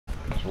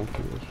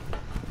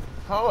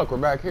Oh, look, we're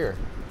back here.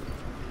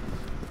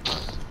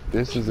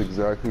 This is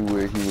exactly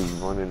where he was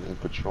running and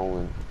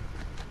patrolling.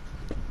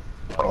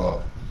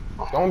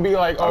 Don't be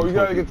like, oh, you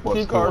gotta get the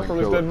key card from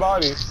his dead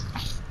body.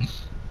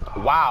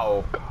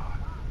 Wow.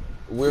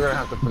 We're gonna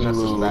have to finesse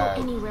this bag.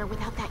 Anywhere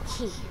without that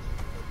key.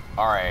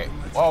 Alright.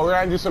 Oh, we're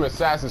gonna do some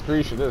Assassin's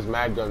Creed shit. There's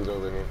mad guns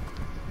over here.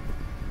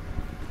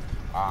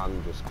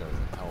 I'm just gonna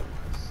help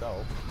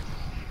myself.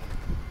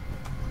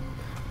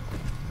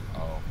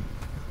 Oh.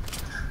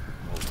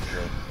 Oh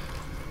shit.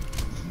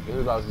 This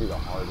is about to be the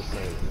hardest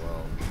thing in the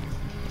world.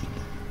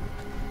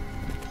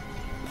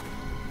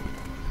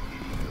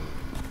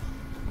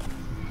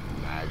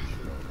 Mad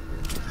shit over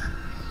here.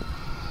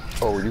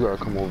 Oh, you gotta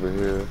come over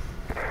here.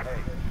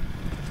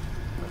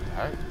 What the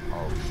heck?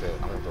 Oh shit,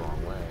 I went the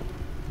wrong way.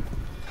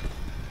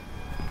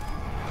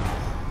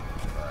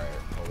 Alright,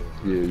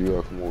 Yeah, you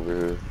gotta come over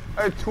here.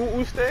 hey, 2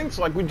 Ustanks?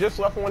 Like, we just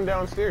left one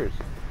downstairs.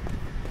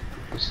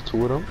 There's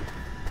 2 of them?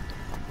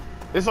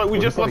 It's like we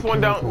just left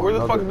one down. Where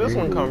the fuck did this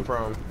one come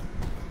from?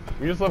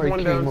 We just left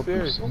one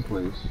downstairs.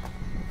 Someplace.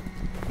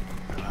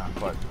 Ah,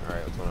 fuck.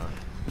 Alright, let's run.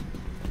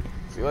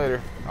 See you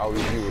later. I'll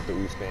leave you with the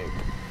Ustank.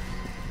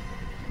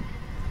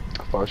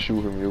 If I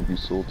shoot him, you'll be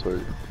so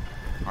tight.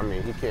 I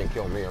mean, he can't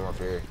kill me. I'm up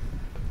here.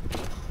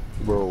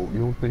 Bro, you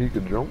don't think he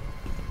could jump?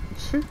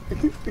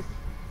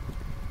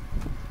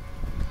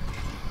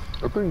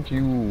 I think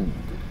you're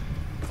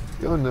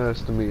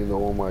underestimating the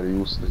almighty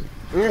Ustank.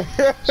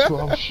 So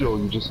I'll show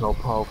you just how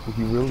powerful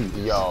he really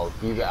is. Yo,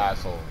 he's an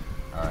asshole.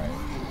 Alright.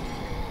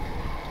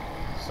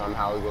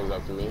 Somehow he goes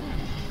up to me.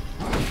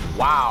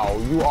 Wow,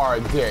 you are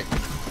a dick.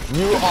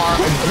 You are a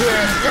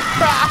dick.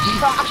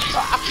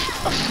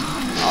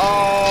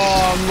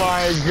 Oh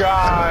my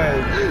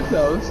god.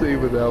 No, I'm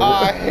saving that one.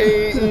 I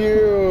hate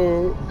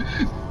you.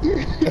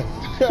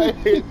 I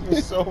hate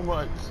you so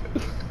much.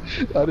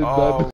 I did not